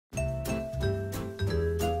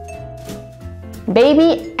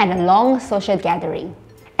Baby at a long social gathering.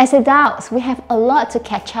 As adults, we have a lot to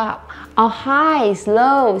catch up. Our highs,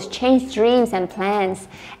 lows, changed dreams and plans,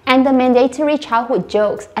 and the mandatory childhood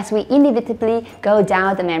jokes as we inevitably go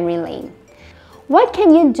down the memory lane. What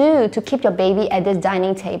can you do to keep your baby at this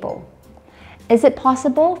dining table? Is it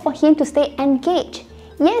possible for him to stay engaged,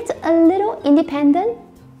 yet a little independent?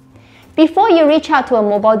 Before you reach out to a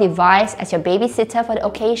mobile device as your babysitter for the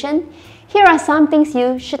occasion, here are some things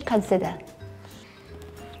you should consider.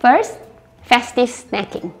 First, festive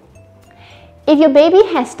snacking. If your baby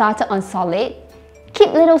has started on solid,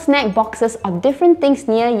 keep little snack boxes of different things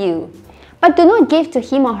near you. But do not give to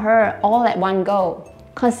him or her all at one go.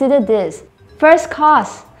 Consider this. First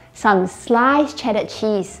course, some sliced cheddar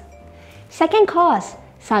cheese. Second course,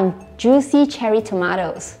 some juicy cherry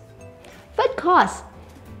tomatoes. Third course,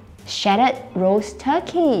 shredded roast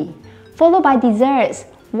turkey. Followed by desserts,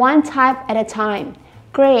 one type at a time.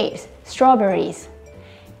 Grapes, strawberries.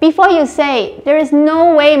 Before you say, there is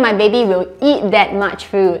no way my baby will eat that much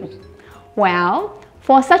food. Well,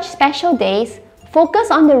 for such special days, focus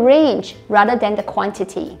on the range rather than the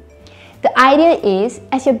quantity. The idea is,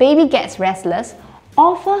 as your baby gets restless,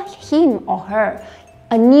 offer him or her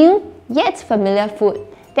a new yet familiar food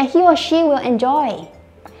that he or she will enjoy.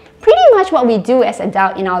 Pretty much what we do as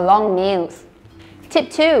adults in our long meals. Tip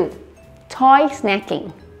 2. Toy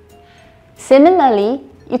snacking. Similarly,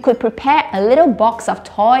 you could prepare a little box of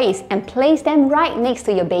toys and place them right next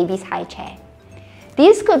to your baby's high chair.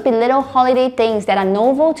 These could be little holiday things that are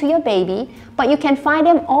novel to your baby, but you can find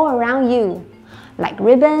them all around you, like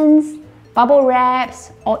ribbons, bubble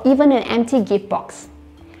wraps, or even an empty gift box.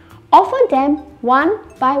 Offer them one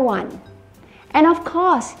by one. And of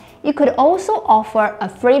course, you could also offer a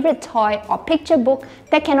favorite toy or picture book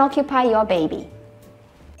that can occupy your baby.